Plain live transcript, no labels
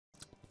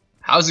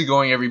How's it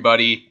going,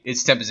 everybody?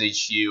 It's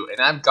TempestHQ, and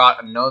I've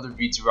got another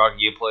V2 Rocket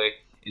gameplay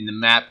in the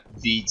map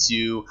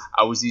V2.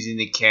 I was using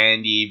the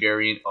candy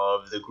variant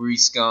of the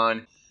grease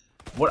gun.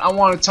 What I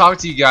want to talk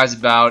to you guys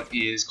about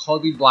is Call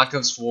of Duty Black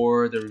Ops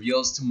 4. The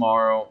reveals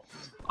tomorrow.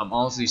 I'm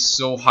honestly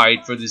so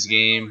hyped for this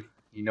game.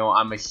 You know,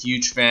 I'm a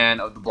huge fan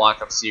of the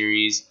Black Ops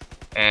series,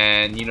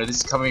 and you know, this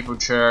is coming from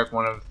Treyarch,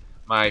 one of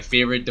my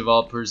favorite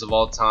developers of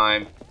all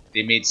time.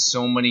 They made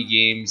so many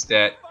games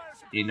that,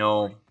 you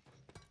know,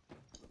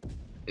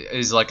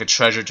 is like a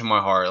treasure to my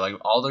heart. Like,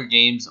 all their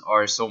games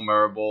are so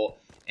memorable,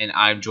 and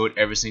I enjoyed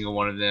every single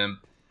one of them.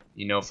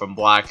 You know, from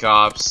Black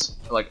Ops,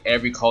 like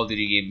every Call of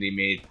Duty game they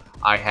made,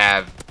 I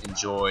have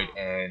enjoyed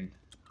and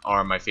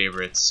are my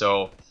favorites.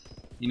 So,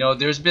 you know,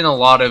 there's been a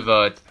lot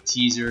of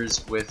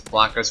teasers with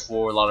Black Ops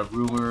 4, a lot of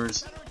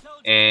rumors,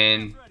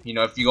 and you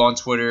know, if you go on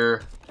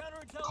Twitter,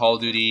 Call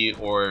of Duty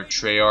or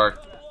Treyarch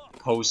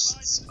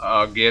posts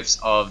gifs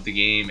of the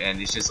game, and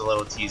it's just a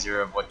little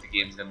teaser of what the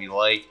game's gonna be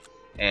like.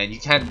 And you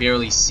can't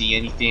barely see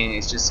anything.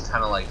 It's just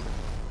kind of like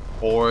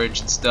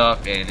orange and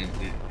stuff, and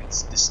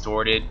it's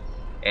distorted,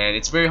 and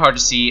it's very hard to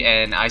see.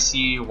 And I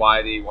see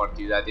why they want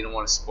to do that. They don't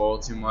want to spoil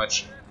too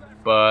much.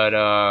 But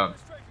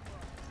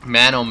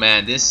man, oh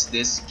man,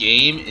 this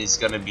game is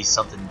gonna be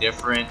something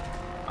different.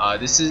 I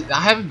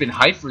haven't been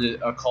hyped for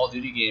a Call of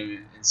Duty game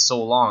in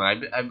so long.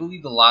 I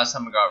believe the last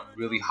time I got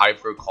really hyped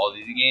for a Call of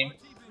Duty game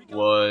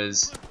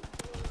was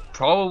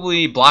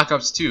probably Black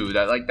Ops 2.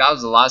 That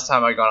was the last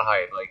time I got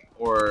hyped.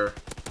 Or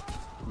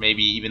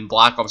maybe even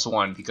Black Ops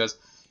 1, because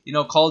you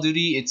know, Call of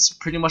Duty, it's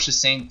pretty much the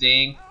same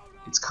thing.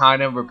 It's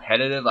kind of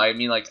repetitive. I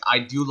mean, like, I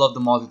do love the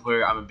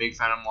multiplayer. I'm a big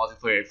fan of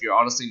multiplayer. If you're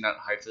honestly not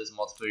hyped for this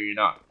multiplayer, you're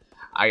not.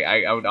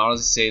 I would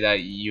honestly say that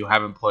you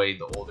haven't played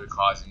the older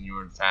CODs and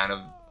you're a fan of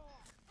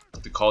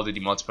the Call of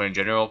Duty multiplayer in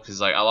general, because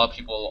like a lot of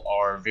people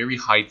are very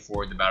hyped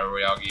for the Battle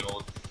Royale game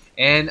mode,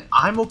 and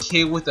I'm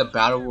okay with the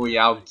Battle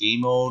Royale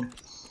game mode.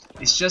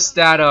 It's just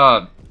that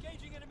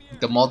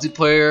the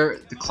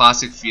multiplayer, the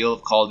classic feel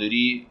of Call of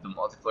Duty, the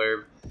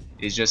multiplayer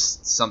is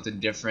just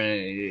something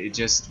different. It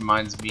just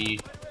reminds me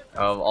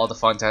of all the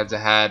fun times I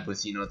had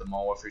with, you know, the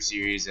Modern Warfare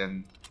series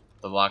and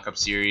the Black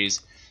Ops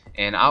series.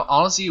 And I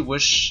honestly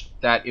wish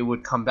that it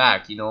would come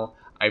back. You know,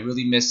 I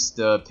really miss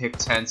the pick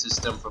 10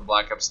 system from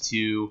Black Ops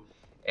 2,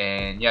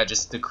 and yeah,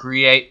 just to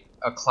create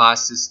a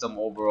class system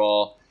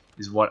overall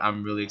is what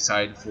I'm really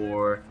excited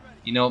for.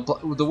 You know,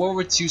 the World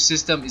War II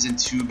system isn't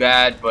too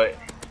bad, but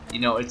you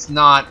know, it's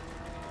not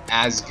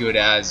as good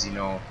as, you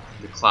know,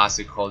 the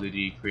classic Call of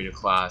Duty creator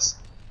class.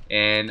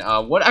 And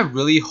what I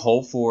really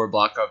hope for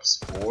Black Ops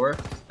 4,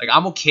 like,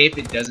 I'm okay if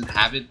it doesn't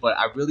have it, but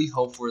I really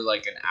hope for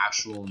like an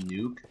actual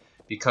nuke,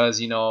 because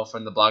you know,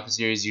 from the Black Ops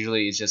series,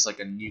 usually it's just like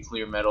a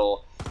nuclear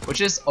medal,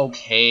 which is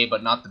okay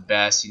but not the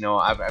best. You know,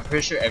 I'm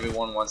pretty sure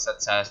everyone wants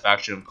that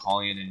satisfaction of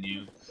calling it a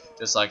nuke,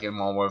 just like in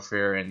Modern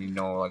Warfare and, you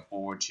know, like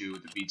World War II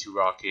with the V2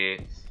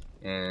 rocket,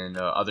 and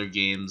other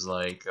games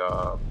like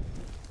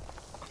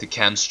the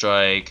Chem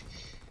Strike.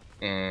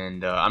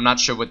 And I'm not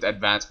sure what the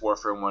Advanced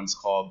Warfare one's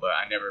called, but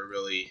I never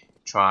really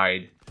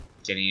tried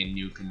getting a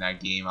nuke in that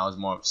game. I was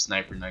more of a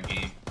sniper in that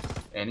game.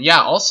 And yeah,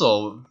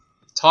 also,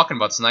 talking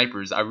about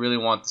snipers, I really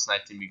want the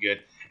sniper to be good.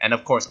 And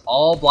of course,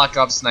 all Black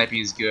Ops sniping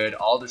is good.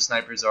 All their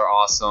snipers are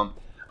awesome.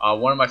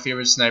 One of my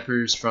favorite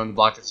snipers from the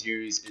Black Ops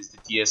series is the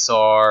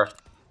DSR,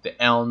 the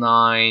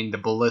L9, the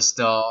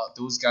Ballista.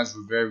 Those guys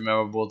were very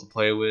memorable to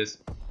play with.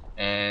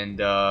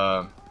 And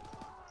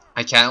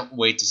I can't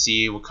wait to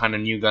see what kind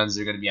of new guns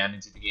they're going to be adding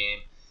to the game.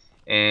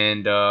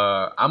 And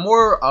I'm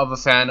more of a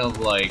fan of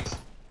like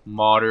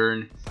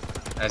modern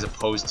as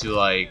opposed to,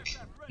 like,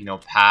 you know,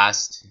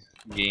 past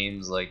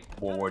games like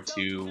World War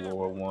II, World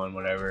War One,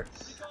 whatever.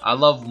 I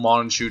love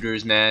modern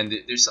shooters, man.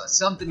 There's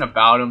something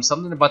about them,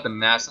 something about the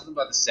map, something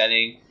about the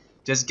setting,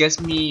 just gets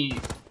me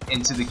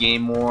into the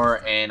game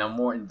more, and I'm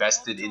more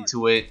invested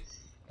into it.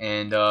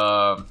 And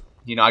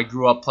you know, I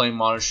grew up playing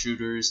modern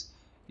shooters.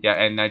 Yeah,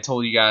 and I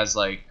told you guys,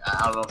 like,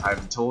 I don't know if I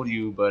haven't told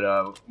you, but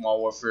Modern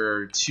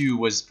Warfare 2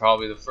 was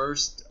probably the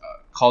first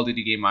Call of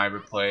Duty game I ever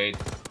played,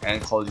 and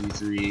Call of Duty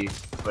 3.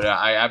 But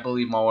I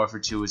believe Modern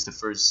Warfare 2 was the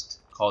first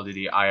Call of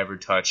Duty I ever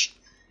touched.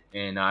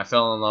 And I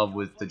fell in love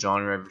with the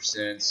genre ever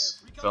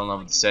since. Fell in love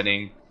with the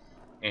setting.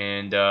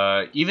 And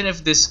even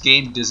if this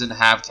game doesn't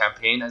have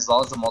campaign, as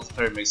long as the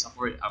multiplayer makes up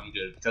for it, I'm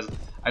good. Because,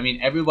 I mean,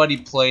 everybody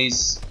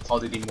plays Call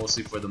of Duty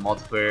mostly for the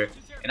multiplayer.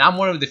 And I'm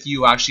one of the few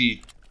who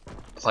actually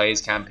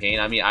plays campaign.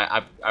 I mean,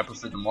 I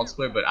prefer the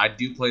multiplayer, but I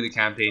do play the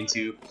campaign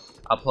too.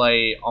 I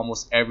play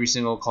almost every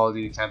single Call of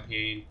Duty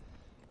campaign,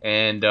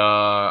 and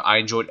I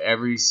enjoyed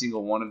every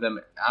single one of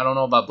them. I don't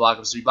know about Black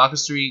Ops 3. Black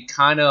Ops 3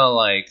 kind of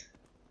like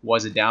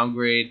was a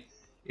downgrade.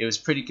 It was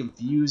pretty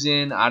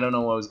confusing. I don't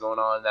know what was going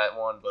on in that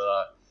one,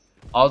 but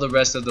all the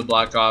rest of the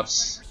Black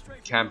Ops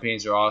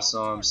campaigns are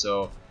awesome.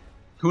 So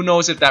who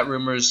knows if that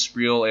rumor is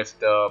real, if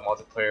the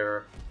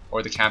multiplayer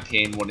or the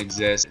campaign won't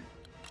exist.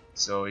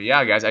 So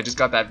yeah, guys, I just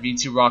got that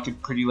V2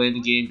 rocket pretty late in the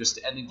game, just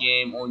to end the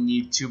game. Only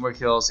need 2 more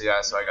kills. So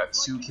yeah, so I got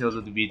 2 kills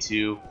with the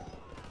V2.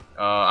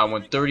 I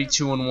went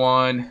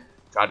 32-1.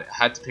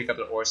 had to pick up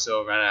the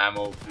Orso, ran out of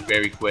ammo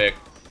very quick.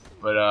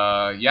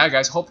 But yeah,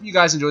 guys, hope you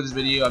guys enjoyed this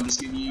video. I'm just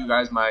giving you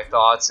guys my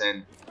thoughts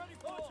and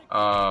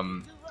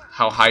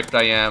how hyped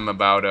I am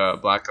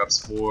about Black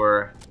Ops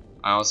 4.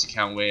 I also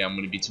can't wait. I'm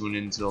going to be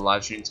tuning into the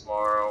live stream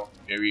tomorrow,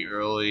 very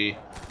early.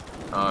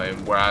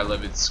 And where I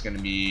live, it's going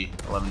to be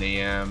 11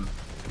 a.m.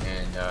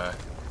 And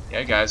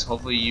yeah, guys,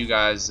 hopefully you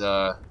guys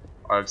are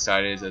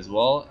excited as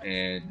well.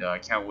 And I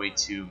can't wait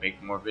to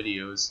make more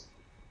videos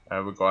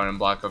regarding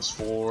Black Ops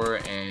 4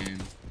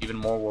 and even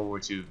more World War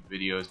II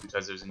videos,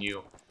 because there's a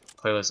new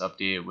playlist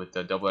update with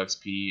the double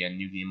XP and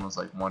new game modes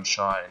like One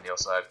Shot, and they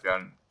also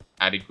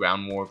added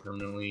Ground War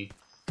permanently.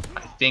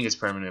 I think it's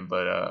permanent,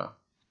 but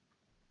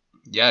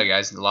yeah,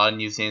 guys, a lot of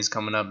new things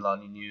coming up, a lot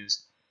of new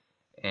news,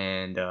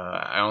 and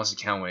I honestly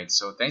can't wait.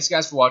 So thanks,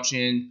 guys, for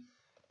watching.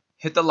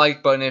 Hit the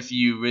like button if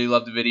you really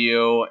loved the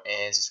video,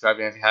 and subscribe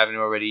if you haven't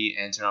already,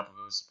 and turn on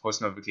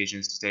post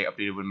notifications to stay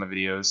updated with my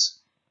videos.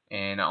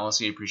 And I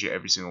honestly appreciate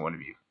every single one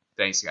of you.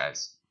 Thanks,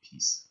 guys.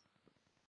 Peace.